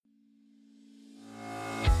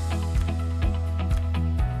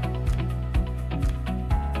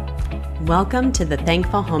Welcome to the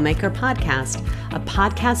Thankful Homemaker Podcast, a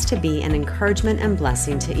podcast to be an encouragement and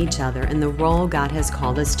blessing to each other in the role God has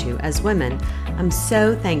called us to as women. I'm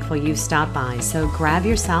so thankful you stopped by, so grab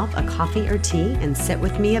yourself a coffee or tea and sit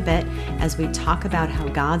with me a bit as we talk about how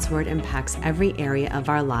God's Word impacts every area of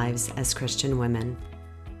our lives as Christian women.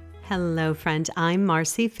 Hello, friend. I'm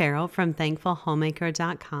Marcy Farrell from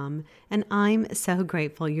ThankfulHomemaker.com, and I'm so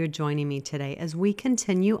grateful you're joining me today as we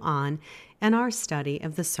continue on in our study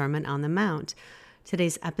of the Sermon on the Mount.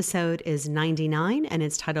 Today's episode is 99, and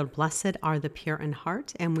it's titled, Blessed Are the Pure in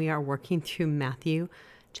Heart, and we are working through Matthew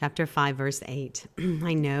chapter 5, verse 8.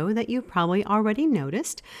 I know that you've probably already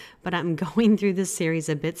noticed, but I'm going through this series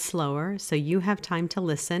a bit slower, so you have time to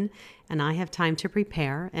listen, and I have time to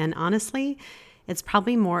prepare, and honestly, it's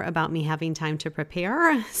probably more about me having time to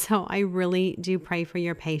prepare, so I really do pray for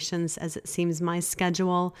your patience as it seems my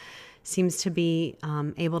schedule seems to be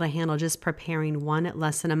able to handle just preparing one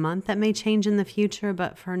lesson a month. That may change in the future,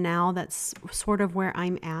 but for now, that's sort of where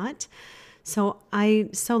I'm at. So I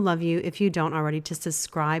so love you, if you don't already, to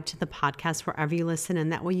subscribe to the podcast wherever you listen,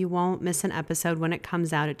 and that way you won't miss an episode when it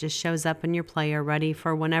comes out. It just shows up in your player ready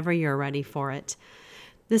for whenever you're ready for it.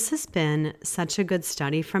 This has been such a good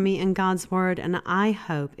study for me in God's Word, and I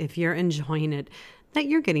hope if you're enjoying it, that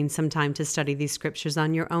you're getting some time to study these scriptures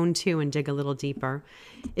on your own too and dig a little deeper.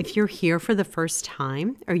 If you're here for the first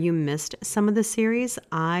time or you missed some of the series,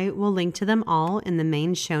 I will link to them all in the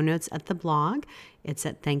main show notes at the blog. It's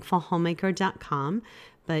at thankfulhomemaker.com.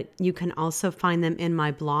 But you can also find them in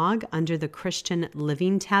my blog under the Christian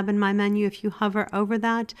Living tab in my menu. If you hover over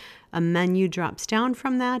that, a menu drops down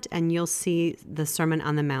from that, and you'll see the Sermon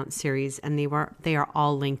on the Mount series, and they are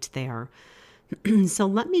all linked there. So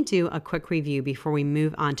let me do a quick review before we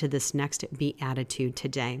move on to this next beatitude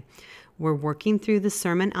today. We're working through the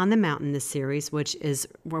Sermon on the Mount in this series,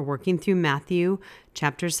 we're working through Matthew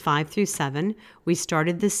chapters 5 through 7. We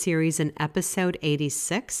started this series in episode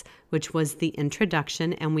 86, which was the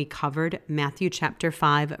introduction, and we covered Matthew chapter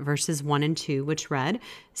 5, verses 1 and 2, which read,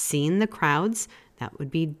 "Seeing the crowds," that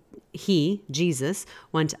would be he, Jesus,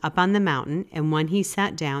 "went up on the mountain, and when he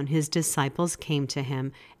sat down, his disciples came to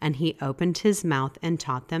him, and he opened his mouth and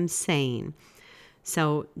taught them, saying."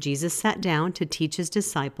 So Jesus sat down to teach his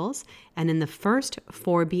disciples, and in the first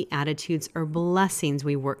 4 beatitudes or blessings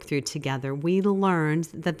we worked through together, we learned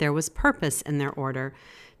that there was purpose in their order,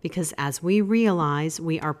 because as we realize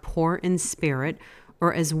we are poor in spirit,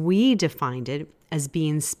 or as we defined it, as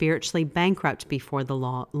being spiritually bankrupt before the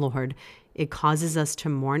Lord, it causes us to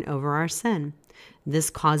mourn over our sin. This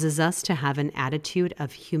causes us to have an attitude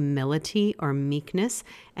of humility or meekness,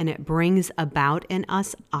 and it brings about in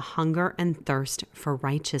us a hunger and thirst for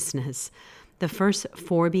righteousness. The first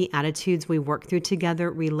 4 beatitudes we worked through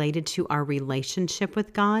together related to our relationship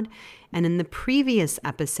with God, and in the previous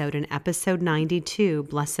episode, in episode 92,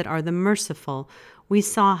 Blessed Are the Merciful, we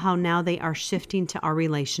saw how now they are shifting to our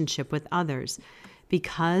relationship with others.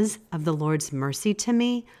 Because of the Lord's mercy to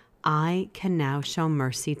me, I can now show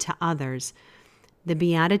mercy to others. The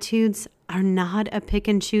Beatitudes are not a pick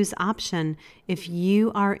and choose option. If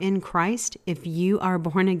you are in Christ, if you are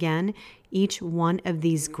born again, each one of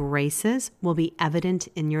these graces will be evident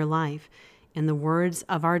in your life. In the words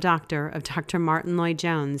of our doctor, of Dr. Martin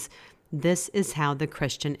Lloyd-Jones, this is how the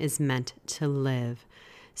Christian is meant to live.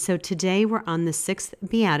 So today we're on the 6th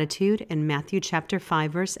Beatitude in Matthew chapter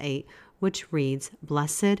 5, verse 8, which reads,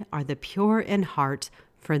 "Blessed are the pure in heart,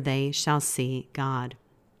 for they shall see God."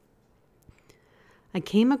 I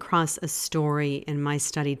came across a story in my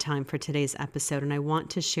study time for today's episode, and I want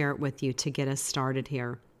to share it with you to get us started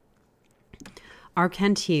here. R.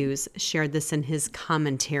 Kent Hughes shared this in his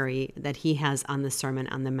commentary that he has on the Sermon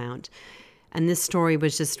on the Mount. And this story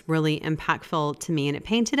was just really impactful to me, and it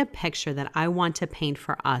painted a picture that I want to paint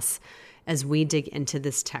for us as we dig into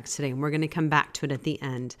this text today. And we're going to come back to it at the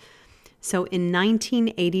end. So in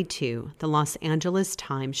 1982, the Los Angeles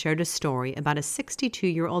Times shared a story about a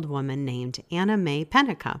 62-year-old woman named Anna Mae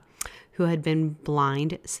Pennica, who had been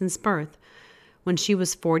blind since birth. When she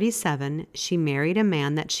was 47, she married a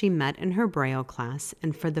man that she met in her Braille class,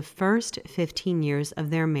 and for the first 15 years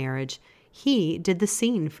of their marriage, he did the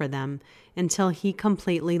seeing for them until he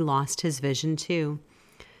completely lost his vision too.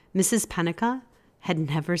 Mrs. Pennica had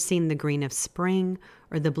never seen the green of spring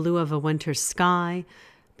or the blue of a winter sky,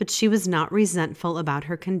 but she was not resentful about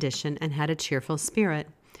her condition and had a cheerful spirit.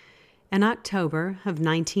 In October of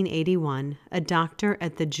 1981, a doctor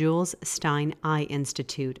at the Jules Stein Eye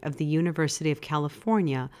Institute of the University of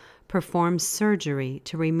California performed surgery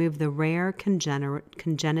to remove the rare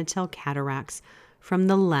congenital cataracts from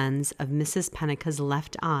the lens of Mrs. Pennica's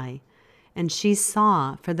left eye, and she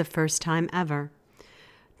saw for the first time ever.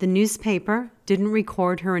 The newspaper didn't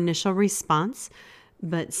record her initial response,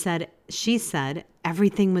 but she said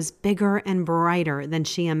everything was bigger and brighter than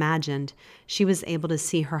she imagined. She was able to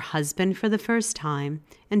see her husband for the first time,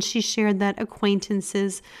 and she shared that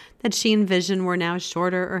acquaintances that she envisioned were now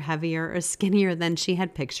shorter or heavier or skinnier than she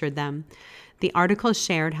had pictured them. The article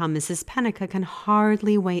shared how Mrs. Pennica can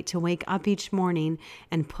hardly wait to wake up each morning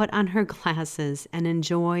and put on her glasses and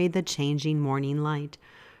enjoy the changing morning light.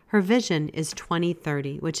 Her vision is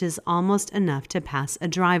 20/30, which is almost enough to pass a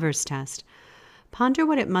driver's test. Ponder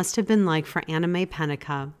what it must have been like for Anna Mae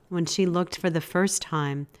Pennica when she looked for the first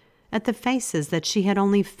time at the faces that she had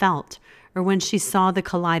only felt, or when she saw the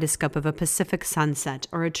kaleidoscope of a Pacific sunset,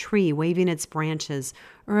 or a tree waving its branches,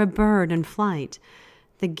 or a bird in flight.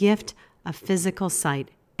 The gift of physical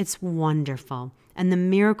sight, it's wonderful, and the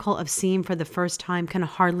miracle of seeing for the first time can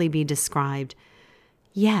hardly be described.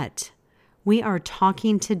 Yet, we are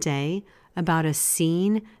talking today about a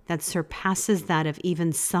scene that surpasses that of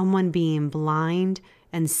even someone being blind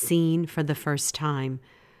and seeing for the first time.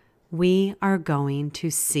 We are going to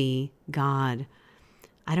see God.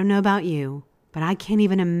 I don't know about you, but I can't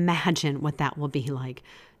even imagine what that will be like.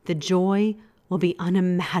 The joy will be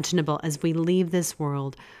unimaginable as we leave this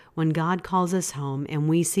world when God calls us home and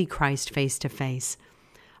we see Christ face to face.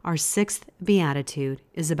 Our sixth beatitude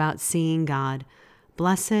is about seeing God.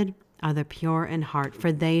 Blessed are the pure in heart,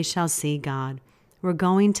 for they shall see God. We're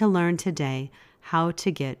going to learn today how to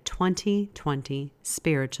get 20/20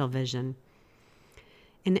 spiritual vision.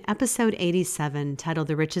 In episode 87, titled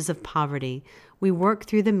The Riches of Poverty, we work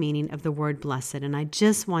through the meaning of the word blessed, and I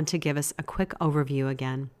just want to give us a quick overview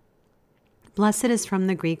again. Blessed is from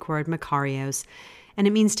the Greek word makarios, and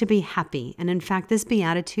it means to be happy. And in fact, this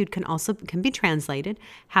beatitude can be translated,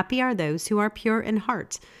 happy are those who are pure in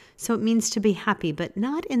heart. So it means to be happy, but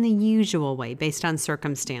not in the usual way based on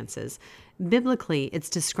circumstances. Biblically, it's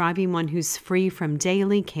describing one who's free from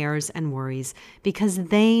daily cares and worries because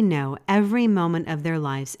they know every moment of their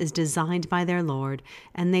lives is designed by their Lord,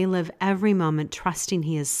 and they live every moment trusting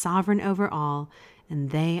He is sovereign over all,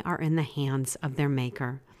 and they are in the hands of their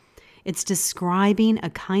Maker. It's describing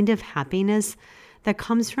a kind of happiness that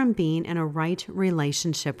comes from being in a right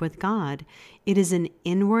relationship with God. It is an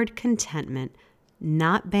inward contentment,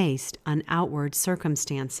 not based on outward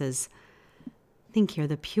circumstances. Think here,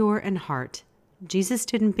 the pure in heart. Jesus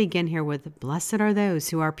didn't begin here with, blessed are those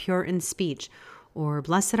who are pure in speech, or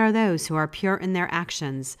blessed are those who are pure in their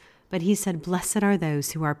actions, but He said, blessed are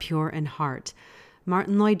those who are pure in heart.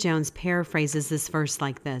 Martin Lloyd-Jones paraphrases this verse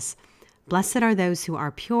like this: blessed are those who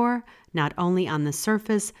are pure, not only on the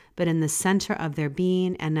surface, but in the center of their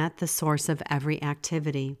being and at the source of every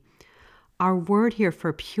activity. Our word here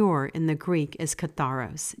for pure in the Greek is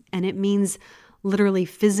katharos, and it means literally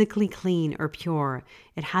physically clean or pure.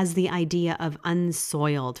 It has the idea of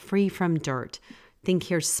unsoiled, free from dirt. Think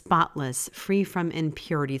here spotless, free from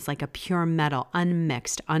impurities, like a pure metal,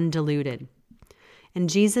 unmixed, undiluted. And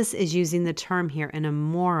Jesus is using the term here in a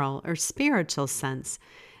moral or spiritual sense.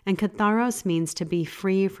 And katharos means to be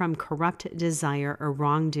free from corrupt desire or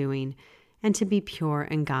wrongdoing, and to be pure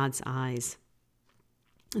in God's eyes.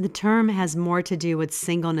 The term has more to do with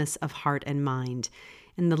singleness of heart and mind,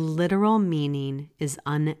 and the literal meaning is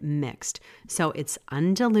unmixed. So it's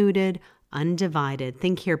undiluted, undivided.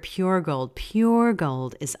 Think here pure gold. Pure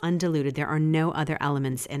gold is undiluted. There are no other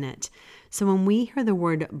elements in it. So when we hear the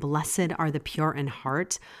word blessed are the pure in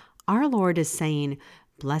heart, our Lord is saying,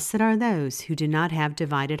 blessed are those who do not have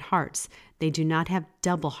divided hearts. They do not have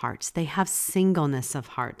double hearts. They have singleness of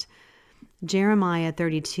heart. Jeremiah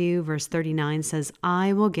 32 verse 39 says,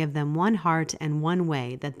 I will give them one heart and one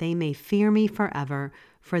way, that they may fear me forever,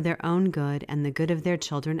 for their own good and the good of their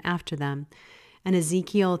children after them. And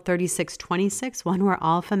Ezekiel 36:26, one we're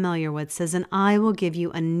all familiar with, says, and I will give you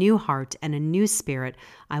a new heart and a new spirit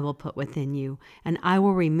I will put within you, and I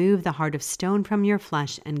will remove the heart of stone from your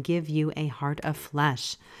flesh and give you a heart of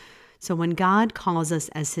flesh. So when God calls us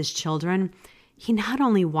as His children, He not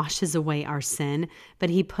only washes away our sin, but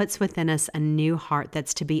He puts within us a new heart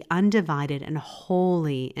that's to be undivided and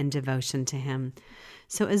holy in devotion to Him.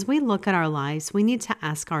 So as we look at our lives, we need to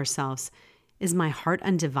ask ourselves, is my heart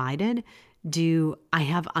undivided? Do I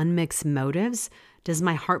have unmixed motives? Does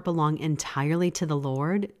my heart belong entirely to the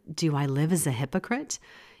Lord? Do I live as a hypocrite?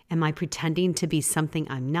 Am I pretending to be something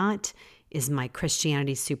I'm not? Is my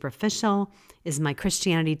Christianity superficial? Is my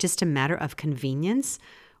Christianity just a matter of convenience,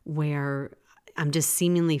 where I'm just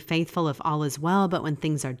seemingly faithful if all is well, but when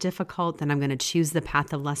things are difficult, then I'm going to choose the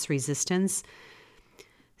path of less resistance?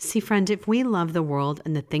 See, friend, if we love the world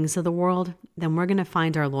and the things of the world, then we're going to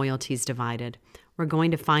find our loyalties divided. we're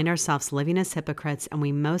going to find ourselves living as hypocrites, and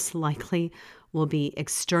we most likely will be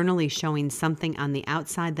externally showing something on the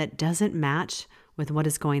outside that doesn't match with what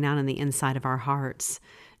is going on the inside of our hearts.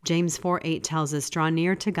 James 4:8 tells us, "Draw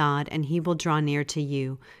near to God, and he will draw near to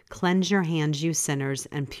you. Cleanse your hands, you sinners,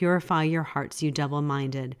 and purify your hearts, you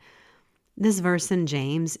double-minded." This verse in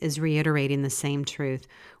James is reiterating the same truth.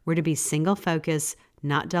 We're to be single-focused,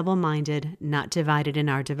 not double-minded, not divided in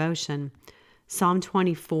our devotion. Psalm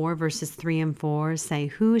 24, verses 3 and 4 say,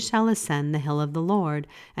 "Who shall ascend the hill of the Lord,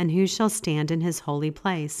 and who shall stand in his holy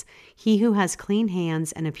place? He who has clean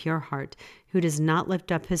hands and a pure heart, who does not lift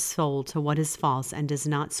up his soul to what is false and does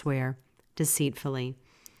not swear deceitfully."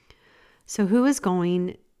 So who is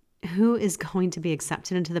going to be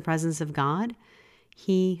accepted into the presence of God?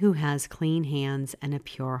 He who has clean hands and a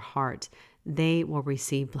pure heart. They will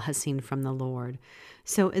receive blessing from the Lord.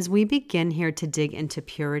 So as we begin here to dig into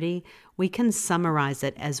purity, we can summarize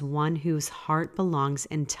it as one whose heart belongs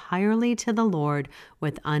entirely to the Lord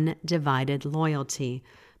with undivided loyalty.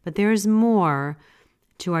 But there is more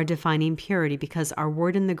to our defining purity, because our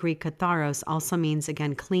word in the Greek katharos also means,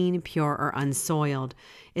 again, clean, pure, or unsoiled.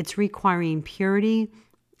 It's requiring purity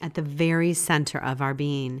at the very center of our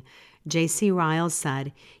being. J.C. Ryle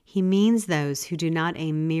said, "He means those who do not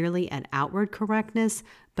aim merely at outward correctness,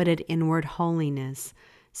 but at inward holiness."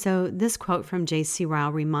 So this quote from J.C.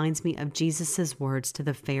 Ryle reminds me of Jesus' words to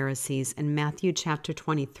the Pharisees in Matthew chapter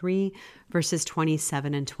 23, verses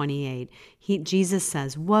 27 and 28. Jesus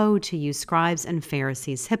says, "Woe to you, scribes and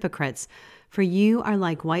Pharisees, hypocrites! For you are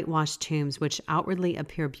like whitewashed tombs, which outwardly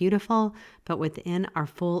appear beautiful, but within are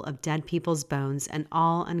full of dead people's bones and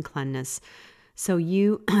all uncleanness. So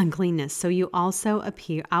you also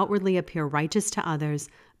outwardly appear righteous to others,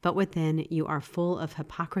 but within you are full of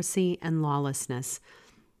hypocrisy and lawlessness."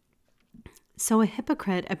 So a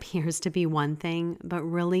hypocrite appears to be one thing, but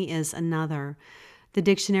really is another. The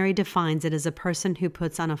dictionary defines it as a person who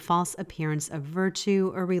puts on a false appearance of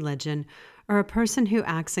virtue or religion, or a person who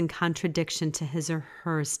acts in contradiction to his or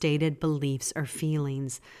her stated beliefs or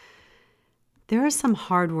feelings. There are some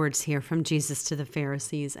hard words here from Jesus to the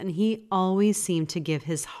Pharisees, and he always seemed to give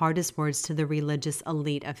his hardest words to the religious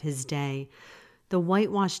elite of his day. The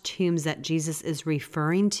whitewashed tombs that Jesus is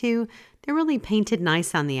referring to, they're really painted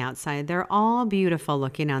nice on the outside. They're all beautiful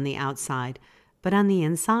looking on the outside, but on the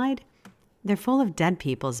inside, they're full of dead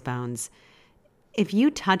people's bones. If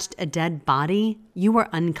you touched a dead body, you were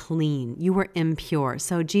unclean, you were impure.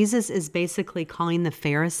 So Jesus is basically calling the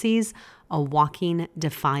Pharisees a walking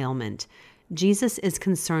defilement. Jesus is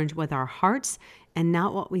concerned with our hearts and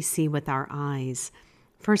not what we see with our eyes.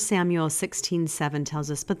 1 Samuel 16:7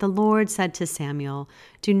 tells us, "But the Lord said to Samuel,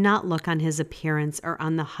 do not look on his appearance or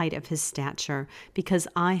on the height of his stature, because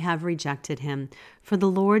I have rejected him. For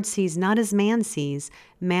the Lord sees not as man sees.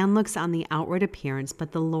 Man looks on the outward appearance,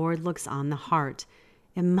 but the Lord looks on the heart."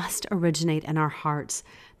 It must originate in our hearts.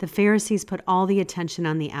 The Pharisees put all the attention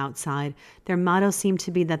on the outside. Their motto seemed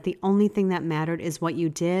to be that the only thing that mattered is what you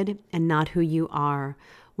did and not who you are.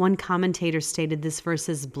 One commentator stated this verse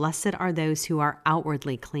as, "Blessed are those who are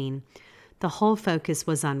outwardly clean." The whole focus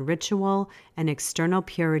was on ritual and external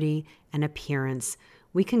purity and appearance.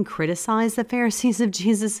 We can criticize the Pharisees of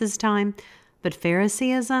Jesus' time, but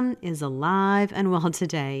Phariseeism is alive and well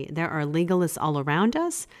today. There are legalists all around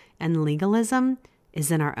us, and legalism is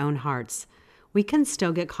in our own hearts. We can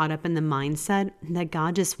still get caught up in the mindset that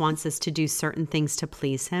God just wants us to do certain things to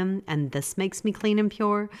please him, and this makes me clean and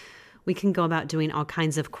pure. We can go about doing all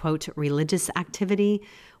kinds of, quote, religious activity,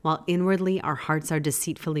 while inwardly our hearts are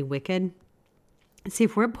deceitfully wicked. See,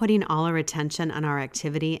 if we're putting all our attention on our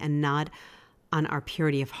activity and not on our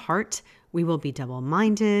purity of heart, we will be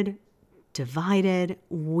double-minded, divided.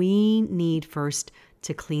 We need first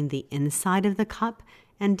to clean the inside of the cup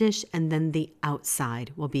and dish, and then the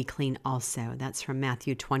outside will be clean also. That's from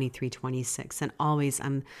Matthew 23:26. And always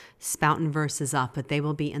I'm spouting verses up, but they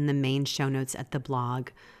will be in the main show notes at the blog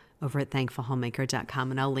over at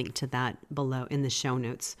thankfulhomemaker.com, and I'll link to that below in the show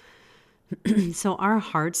notes. So our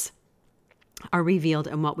hearts are revealed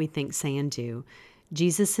in what we think, say, and do.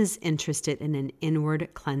 Jesus is interested in an inward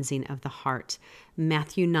cleansing of the heart.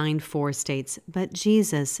 Matthew 9:4 states, "But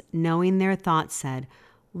Jesus, knowing their thoughts, said,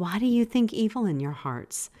 why do you think evil in your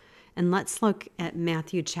hearts?" And let's look at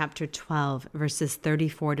Matthew chapter 12, verses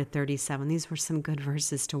 34 to 37. These were some good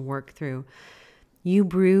verses to work through. "You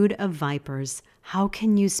brood of vipers, how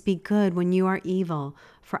can you speak good when you are evil?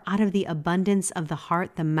 For out of the abundance of the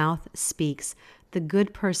heart the mouth speaks. The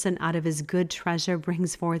good person out of his good treasure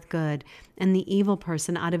brings forth good, and the evil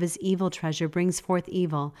person out of his evil treasure brings forth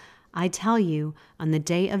evil. I tell you, on the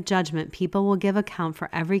day of judgment, people will give account for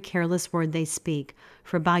every careless word they speak.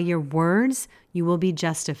 For by your words you will be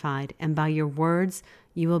justified, and by your words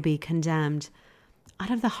you will be condemned. Out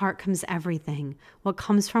of the heart comes everything. What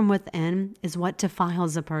comes from within is what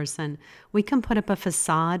defiles a person. We can put up a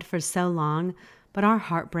facade for so long, but our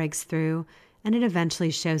heart breaks through, and it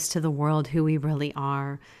eventually shows to the world who we really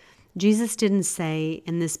are. Jesus didn't say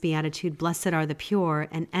in this beatitude, "Blessed are the pure,"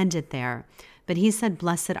 and end it there. But he said,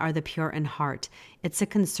 "Blessed are the pure in heart." It's a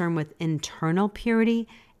concern with internal purity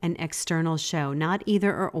and external show, not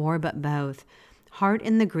either or, but both. Heart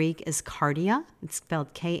in the Greek is kardia. It's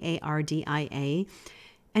spelled Kardia,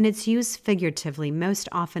 and it's used figuratively most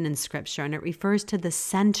often in Scripture, and it refers to the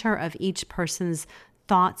center of each person's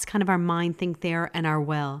thoughts, kind of our mind, think there, and our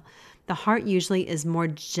will. The heart usually is more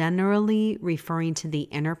generally referring to the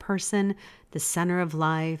inner person, the center of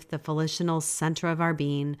life, the volitional center of our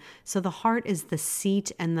being. So the heart is the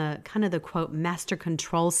seat and the kind of the quote master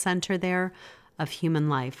control center there of human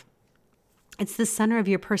life. It's the center of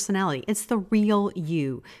your personality. It's the real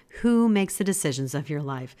you who makes the decisions of your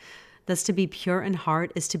life. Thus, to be pure in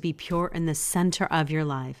heart is to be pure in the center of your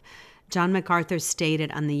life. John MacArthur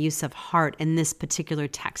stated on the use of heart in this particular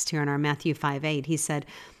text here in our Matthew 5:8. He said,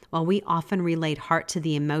 while we often relate heart to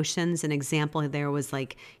the emotions, an example there was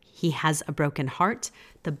like, he has a broken heart.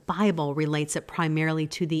 The Bible relates it primarily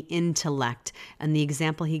to the intellect. And the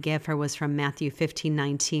example he gave her was from Matthew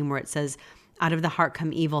 15:19, where it says, out of the heart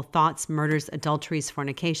come evil thoughts, murders, adulteries,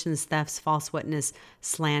 fornications, thefts, false witness,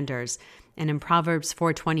 slanders. And in Proverbs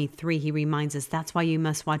 4:23, he reminds us that's why you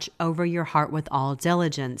must watch over your heart with all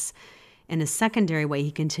diligence. In a secondary way,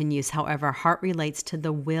 he continues, however, heart relates to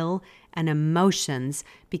the will and emotions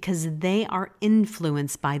because they are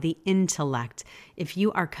influenced by the intellect. If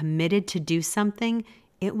you are committed to do something,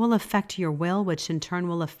 it will affect your will, which in turn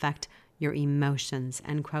will affect your emotions.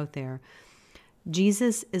 End quote there.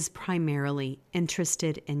 Jesus is primarily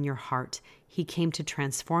interested in your heart. He came to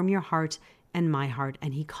transform your heart and my heart,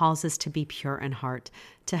 and he calls us to be pure in heart,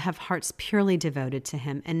 to have hearts purely devoted to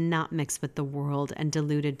him and not mixed with the world and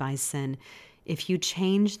diluted by sin. If you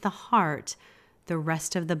change the heart, the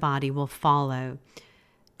rest of the body will follow.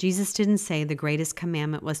 Jesus didn't say the greatest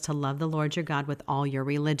commandment was to love the Lord your God with all your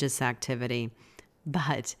religious activity,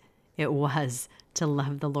 but it was to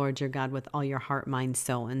love the Lord your God with all your heart, mind,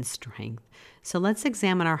 soul, and strength. So let's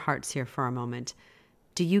examine our hearts here for a moment.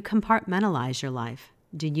 Do you compartmentalize your life?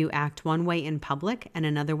 Do you act one way in public and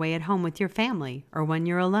another way at home with your family or when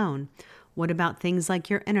you're alone? What about things like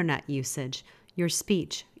your internet usage, your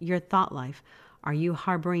speech, your thought life? Are you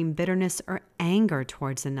harboring bitterness or anger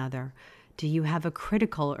towards another? Do you have a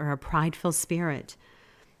critical or a prideful spirit?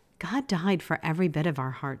 God died for every bit of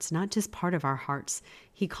our hearts, not just part of our hearts.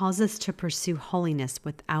 He calls us to pursue holiness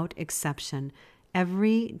without exception.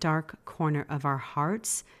 Every dark corner of our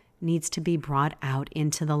hearts needs to be brought out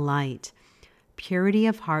into the light. Purity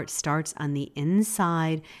of heart starts on the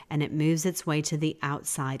inside and it moves its way to the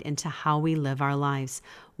outside into how we live our lives.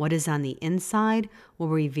 What is on the inside will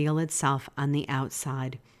reveal itself on the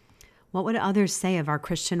outside. What would others say of our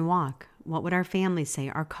Christian walk? What would our family say,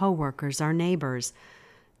 our coworkers, our neighbors?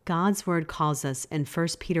 God's word calls us in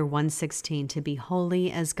 1 Peter 1:16 to be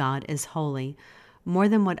holy as God is holy, more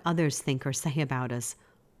than what others think or say about us.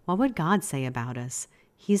 What would God say about us?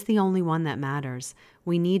 He's the only one that matters.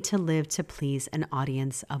 We need to live to please an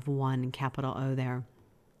audience of one, capital O there.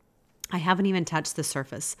 I haven't even touched the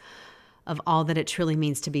surface of all that it truly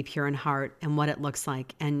means to be pure in heart and what it looks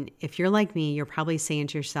like. And if you're like me, you're probably saying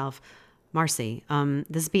to yourself, Marcy,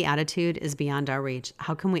 this beatitude is beyond our reach.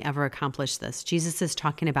 How can we ever accomplish this? Jesus is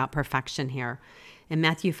talking about perfection here. In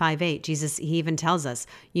Matthew 5:8, Jesus, he even tells us,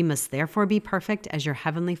 you must therefore be perfect as your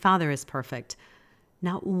heavenly Father is perfect.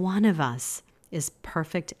 Not one of us is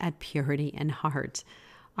perfect at purity in heart.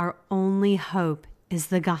 Our only hope is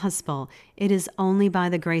the gospel. It is only by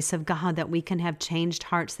the grace of God that we can have changed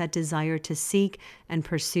hearts that desire to seek and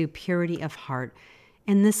pursue purity of heart.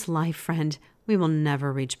 In this life, friend, we will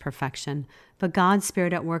never reach perfection, but God's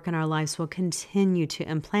Spirit at work in our lives will continue to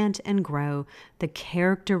implant and grow the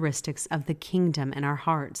characteristics of the kingdom in our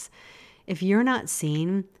hearts. If you're not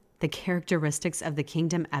seeing the characteristics of the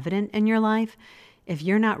kingdom evident in your life, if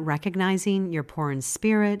you're not recognizing you're poor in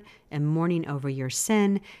spirit and mourning over your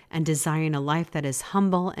sin and desiring a life that is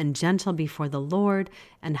humble and gentle before the Lord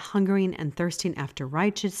and hungering and thirsting after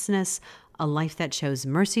righteousness, a life that shows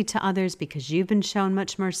mercy to others because you've been shown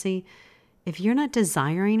much mercy, if you're not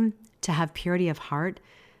desiring to have purity of heart,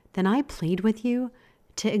 then I plead with you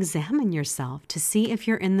to examine yourself to see if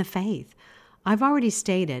you're in the faith. I've already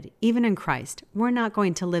stated, even in Christ, we're not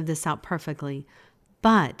going to live this out perfectly,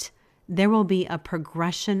 but there will be a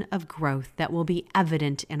progression of growth that will be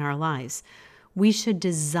evident in our lives. We should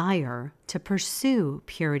desire to pursue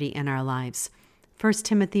purity in our lives. 1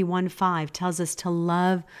 Timothy 1:5 tells us to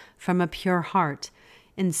love from a pure heart.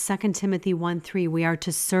 In 2 Timothy 1:3, we are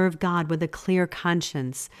to serve God with a clear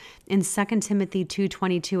conscience. In 2 Timothy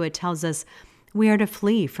 2:22, it tells us we are to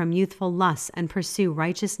flee from youthful lusts and pursue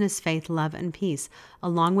righteousness, faith, love, and peace,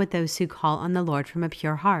 along with those who call on the Lord from a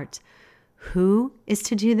pure heart. Who is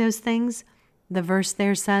to do those things? The verse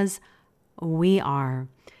there says, we are.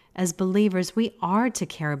 As believers, we are to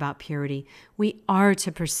care about purity. We are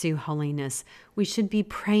to pursue holiness. We should be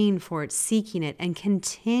praying for it, seeking it, and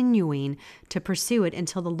continuing to pursue it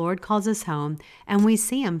until the Lord calls us home and we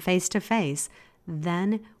see Him face to face.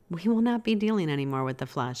 Then we will not be dealing anymore with the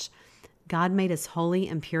flesh. God made us holy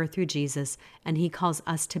and pure through Jesus, and He calls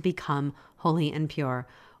us to become holy and pure.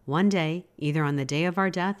 One day, either on the day of our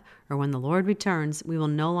death or when the Lord returns, we will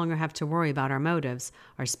no longer have to worry about our motives.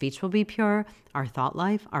 Our speech will be pure, our thought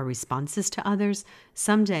life, our responses to others.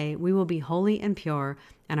 Someday, we will be holy and pure,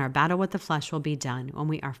 and our battle with the flesh will be done when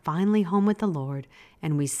we are finally home with the Lord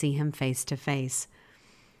and we see Him face to face.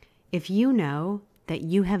 If you know that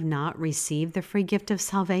you have not received the free gift of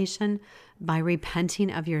salvation by repenting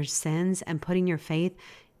of your sins and putting your faith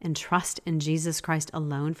and trust in Jesus Christ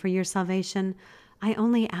alone for your salvation, I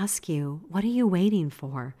only ask you, what are you waiting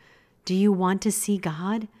for? Do you want to see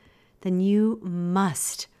God? Then you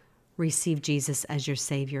must receive Jesus as your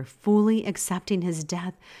Savior, fully accepting His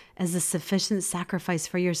death as a sufficient sacrifice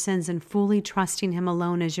for your sins and fully trusting Him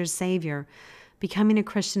alone as your Savior. Becoming a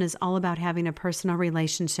Christian is all about having a personal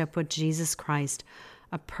relationship with Jesus Christ.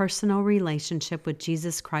 A personal relationship with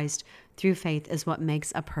Jesus Christ through faith is what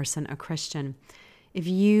makes a person a Christian. If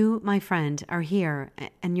you, my friend, are here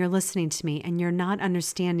and you're listening to me and you're not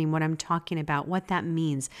understanding what I'm talking about, what that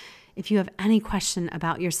means, if you have any question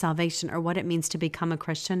about your salvation or what it means to become a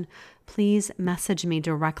Christian, please message me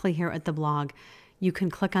directly here at the blog. You can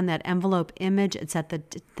click on that envelope image. It's at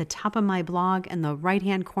the top of my blog. In the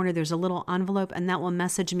right-hand corner, there's a little envelope, and that will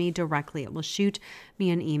message me directly. It will shoot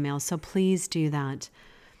me an email, so please do that.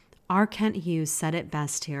 R. Kent Hughes said it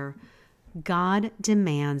best here. God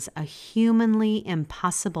demands a humanly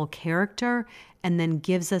impossible character and then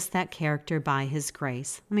gives us that character by His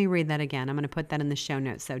grace. Let me read that again. I'm going to put that in the show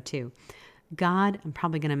notes though too. I'm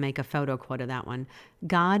probably going to make a photo quote of that one.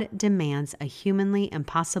 God demands a humanly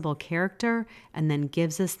impossible character and then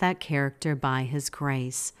gives us that character by His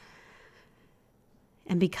grace.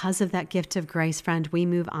 And because of that gift of grace, friend, we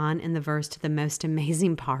move on in the verse to the most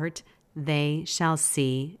amazing part. They shall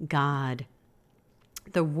see God.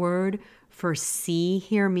 The word for see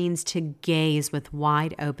here means to gaze with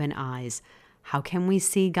wide open eyes. How can we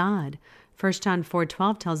see God? 1 John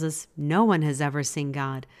 4:12 tells us no one has ever seen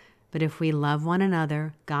God. But if we love one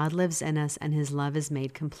another, God lives in us and His love is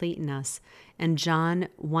made complete in us. And John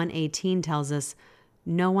 1:18 tells us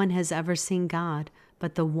no one has ever seen God,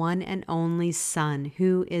 but the one and only Son,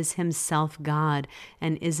 who is Himself God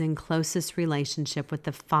and is in closest relationship with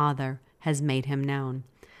the Father, has made Him known.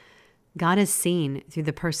 God is seen through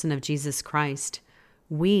the person of Jesus Christ.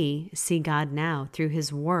 We see God now through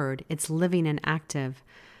His Word. It's living and active.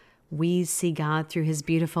 We see God through His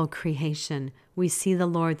beautiful creation. We see the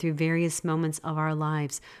Lord through various moments of our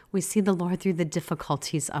lives. We see the Lord through the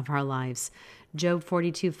difficulties of our lives. Job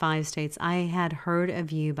 42:5 states, I had heard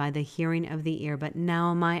of you by the hearing of the ear, but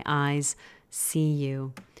now my eyes see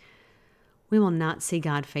you. We will not see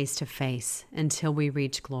God face to face until we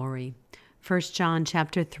reach glory. 1 John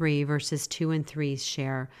chapter 3, verses 2 and 3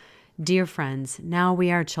 share, Dear friends, now we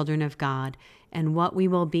are children of God, and what we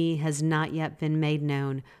will be has not yet been made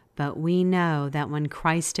known, but we know that when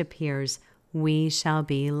Christ appears, we shall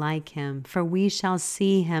be like Him, for we shall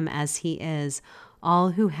see Him as He is.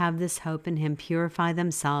 All who have this hope in Him purify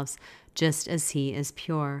themselves just as He is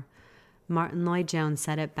pure. Martin Lloyd-Jones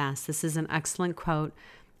said it best. This is an excellent quote.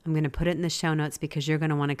 I'm going to put it in the show notes because you're going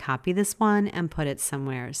to want to copy this one and put it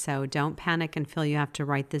somewhere. So don't panic and feel you have to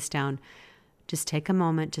write this down. Just take a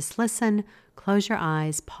moment, just listen, close your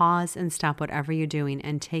eyes, pause and stop whatever you're doing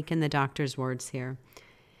and take in the doctor's words here.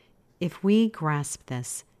 If we grasp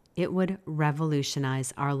this, it would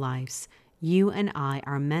revolutionize our lives. You and I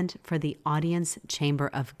are meant for the audience chamber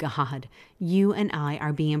of God. You and I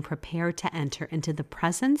are being prepared to enter into the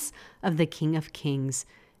presence of the King of Kings.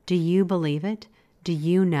 Do you believe it? Do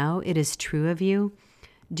you know it is true of you?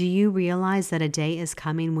 Do you realize that a day is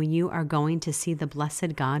coming when you are going to see the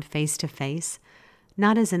blessed God face to face?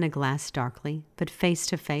 Not as in a glass darkly, but face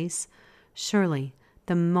to face? Surely,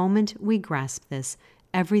 the moment we grasp this,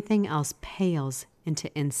 everything else pales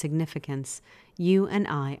into insignificance. you and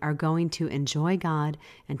I are going to enjoy God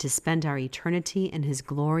and to spend our eternity in His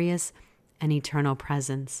glorious and eternal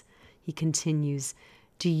presence. He continues,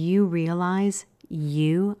 do you realize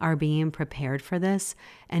you are being prepared for this?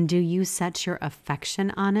 And do you set your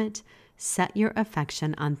affection on it? Set your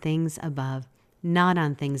affection on things above, not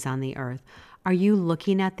on things on the earth. Are you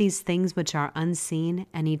looking at these things which are unseen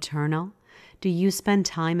and eternal? Do you spend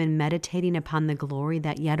time in meditating upon the glory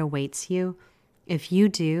that yet awaits you? If you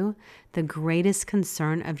do, the greatest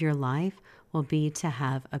concern of your life will be to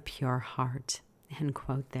have a pure heart. End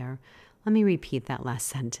quote there. Let me repeat that last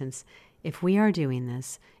sentence. If we are doing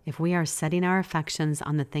this, if we are setting our affections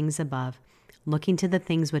on the things above, looking to the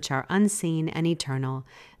things which are unseen and eternal,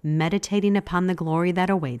 meditating upon the glory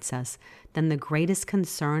that awaits us, then the greatest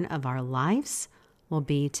concern of our lives will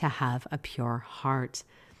be to have a pure heart.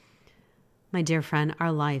 My dear friend,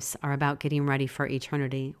 our lives are about getting ready for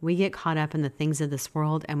eternity. We get caught up in the things of this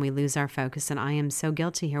world and we lose our focus, and I am so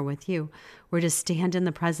guilty here with you. We're to stand in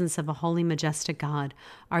the presence of a holy, majestic God.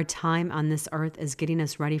 Our time on this earth is getting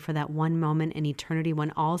us ready for that one moment in eternity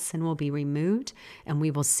when all sin will be removed and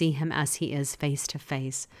we will see Him as He is face to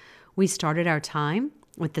face. We started our time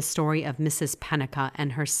with the story of Mrs. Pennicott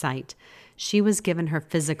and her sight. She was given her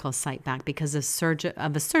physical sight back because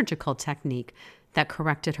of a surgical technique that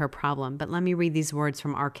corrected her problem. But let me read these words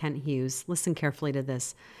from R. Kent Hughes. Listen carefully to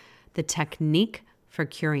this. The technique for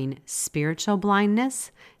curing spiritual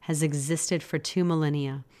blindness has existed for 2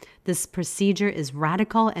 millennia. This procedure is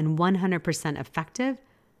radical and 100% effective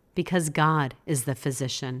because God is the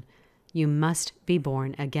physician. You must be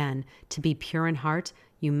born again. To be pure in heart,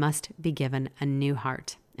 you must be given a new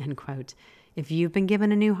heart. End quote. If you've been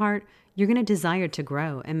given a new heart, you're going to desire to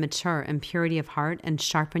grow and mature in purity of heart and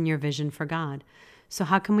sharpen your vision for God. So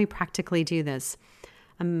how can we practically do this?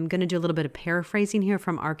 I'm going to do a little bit of paraphrasing here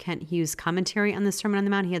from R. Kent Hughes' commentary on the Sermon on the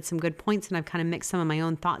Mount. He had some good points, and I've kind of mixed some of my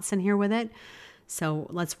own thoughts in here with it. So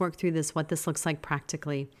let's work through this, what this looks like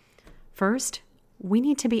practically. First, we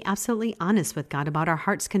need to be absolutely honest with God about our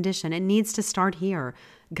heart's condition. It needs to start here.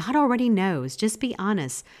 God already knows. Just be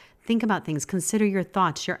honest. Think about things. Consider your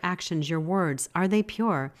thoughts, your actions, your words. Are they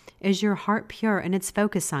pure? Is your heart pure in its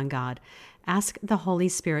focus on God? Ask the Holy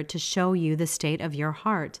Spirit to show you the state of your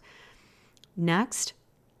heart. Next,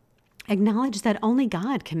 acknowledge that only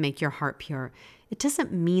God can make your heart pure. It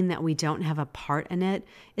doesn't mean that we don't have a part in it.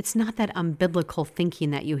 It's not that unbiblical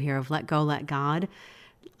thinking that you hear of let go, let God.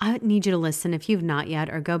 I need you to listen, if you've not yet,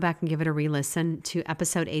 or go back and give it a re-listen to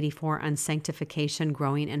episode 84 on sanctification,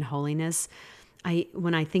 growing in holiness.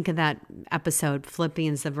 When I think of that episode,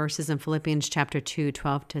 the verses in Philippians chapter 2,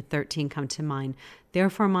 12 to 13 come to mind.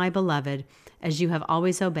 Therefore, my beloved, as you have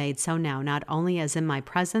always obeyed, so now, not only as in my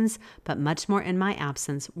presence, but much more in my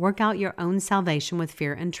absence, work out your own salvation with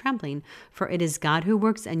fear and trembling, for it is God who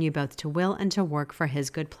works in you both to will and to work for His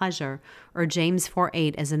good pleasure. Or James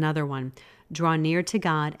 4:8 is another one. Draw near to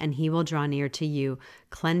God, and He will draw near to you.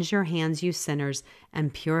 Cleanse your hands, you sinners,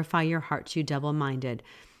 and purify your hearts, you double-minded.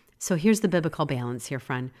 So here's the biblical balance here,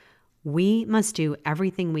 friend. We must do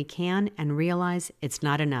everything we can and realize it's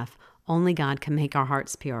not enough. Only God can make our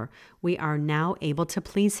hearts pure. We are now able to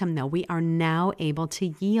please Him, though. We are now able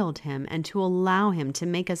to yield Him and to allow Him to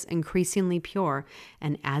make us increasingly pure.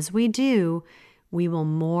 And as we do, we will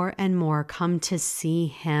more and more come to see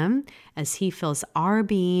Him as He fills our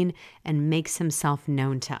being and makes Himself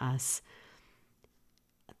known to us.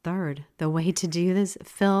 Third, the way to do this,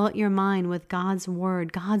 fill your mind with God's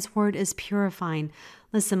Word. God's Word is purifying.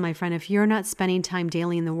 Listen, my friend, if you're not spending time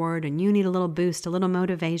daily in the Word and you need a little boost, a little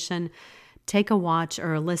motivation, take a watch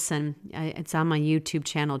or a listen. It's on my YouTube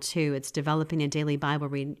channel too. It's Developing a Daily Bible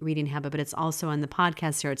Reading Habit, but it's also on the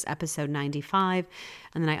podcast here. It's episode 95.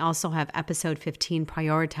 And then I also have episode 15,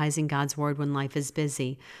 Prioritizing God's Word When Life is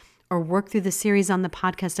Busy. Or work through the series on the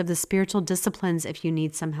podcast of the spiritual disciplines if you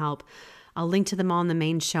need some help. I'll link to them all in the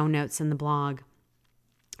main show notes in the blog.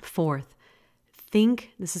 Fourth,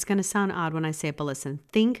 think, this is going to sound odd when I say it, but listen,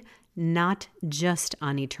 think not just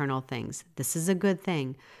on eternal things. This is a good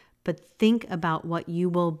thing, but think about what you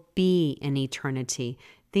will be in eternity.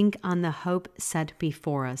 Think on the hope set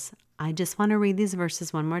before us. I just want to read these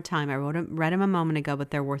verses one more time. I read them a moment ago,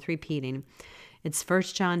 but they're worth repeating. It's 1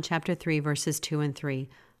 John chapter 3, verses 2 and 3.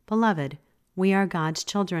 Beloved, we are God's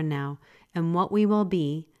children now, and what we will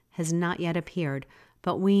be has not yet appeared,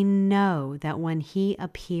 but we know that when He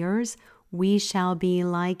appears, we shall be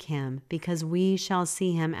like Him, because we shall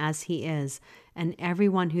see Him as He is. And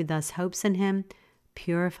everyone who thus hopes in Him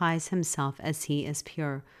purifies himself as He is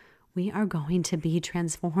pure. We are going to be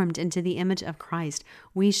transformed into the image of Christ.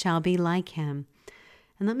 We shall be like Him.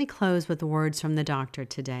 And let me close with the words from the doctor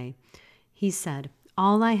today. He said,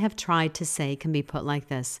 All I have tried to say can be put like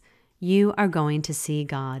this: you are going to see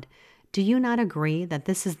God. Do you not agree that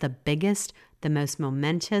this is the biggest, the most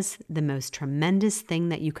momentous, the most tremendous thing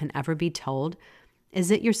that you can ever be told? Is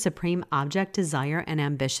it your supreme object, desire, and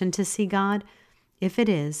ambition to see God? If it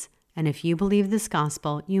is, and if you believe this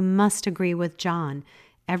gospel, you must agree with John.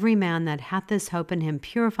 Every man that hath this hope in him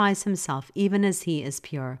purifies himself, even as he is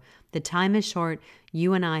pure. The time is short.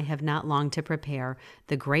 You and I have not long to prepare.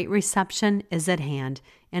 The great reception is at hand.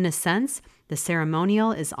 In a sense, the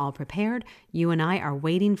ceremonial is all prepared. You and I are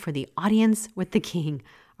waiting for the audience with the King.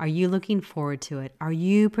 Are you looking forward to it? Are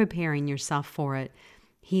you preparing yourself for it?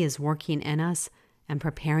 He is working in us and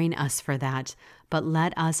preparing us for that. But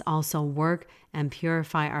let us also work and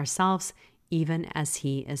purify ourselves, even as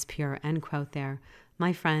he is pure. End quote there.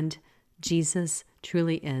 My friend, Jesus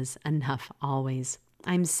truly is enough always.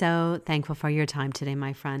 I'm so thankful for your time today,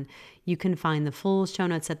 my friend. You can find the full show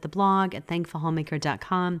notes at the blog at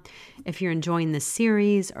thankfulhomemaker.com. If you're enjoying this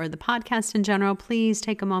series or the podcast in general, please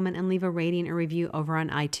take a moment and leave a rating or review over on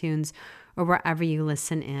iTunes or wherever you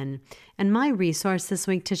listen in. And my resource this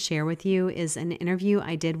week to share with you is an interview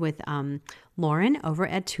I did with Lauren over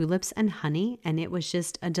at Tulips and Honey, and it was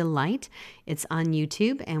just a delight. It's on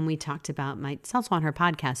YouTube, and we talked about it's also on her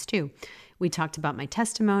podcast too. We talked about my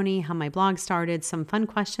testimony, how my blog started, some fun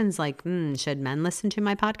questions like, should men listen to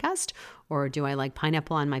my podcast? Or do I like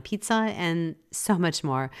pineapple on my pizza? And so much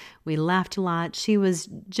more. We laughed a lot. She was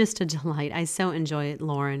just a delight. I so enjoy it,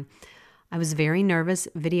 Lauren. I was very nervous.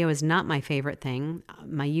 Video is not my favorite thing.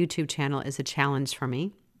 My YouTube channel is a challenge for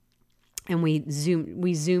me. And we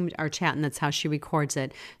zoomed our chat, and that's how she records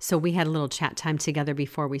it. So we had a little chat time together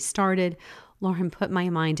before we started. Lauren put my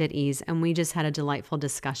mind at ease, and we just had a delightful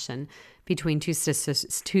discussion between two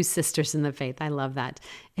sisters in the faith. I love that.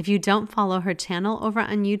 If you don't follow her channel over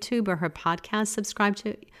on YouTube or her podcast, subscribe to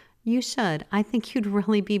it. You should. I think you'd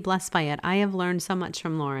really be blessed by it. I have learned so much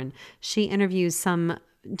from Lauren. She interviews some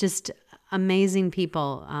just amazing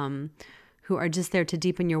people who are just there to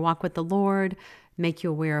deepen your walk with the Lord, make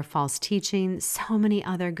you aware of false teaching, so many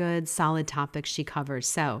other good, solid topics she covers.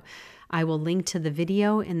 So I will link to the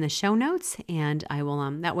video in the show notes, and I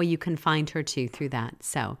will, that way you can find her too through that.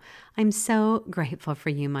 So I'm so grateful for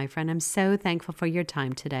you, my friend. I'm so thankful for your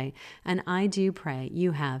time today. And I do pray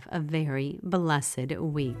you have a very blessed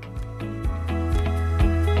week.